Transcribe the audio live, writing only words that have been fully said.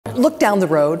Look down the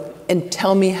road and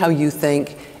tell me how you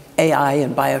think AI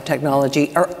and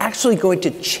biotechnology are actually going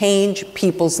to change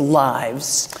people's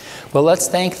lives. Well, let's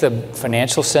thank the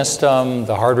financial system,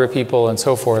 the hardware people, and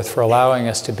so forth for allowing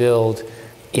us to build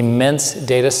immense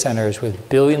data centers with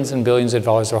billions and billions of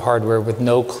dollars of hardware with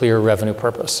no clear revenue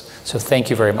purpose. So thank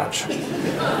you very much.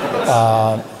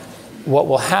 What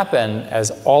will happen as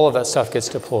all of that stuff gets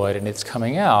deployed and it's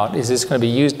coming out is it's going to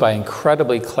be used by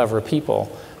incredibly clever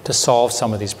people to solve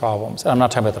some of these problems. And I'm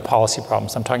not talking about the policy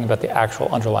problems, I'm talking about the actual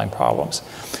underlying problems.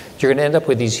 You're going to end up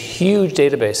with these huge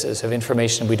databases of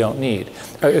information we don't need,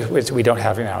 we don't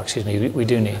have now, excuse me, we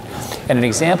do need. And an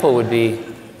example would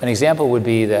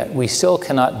be that we still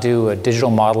cannot do a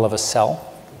digital model of a cell.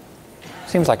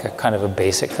 Seems like a kind of a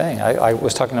basic thing. I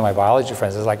was talking to my biology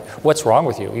friends, it's like, what's wrong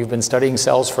with you? You've been studying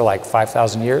cells for like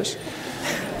 5,000 years?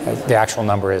 The actual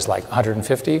number is like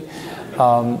 150.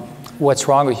 What's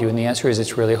wrong with you? And the answer is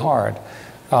it's really hard.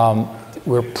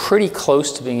 We're pretty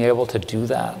close to being able to do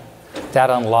that. That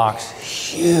unlocks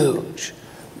huge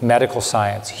medical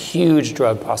science, huge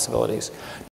drug possibilities.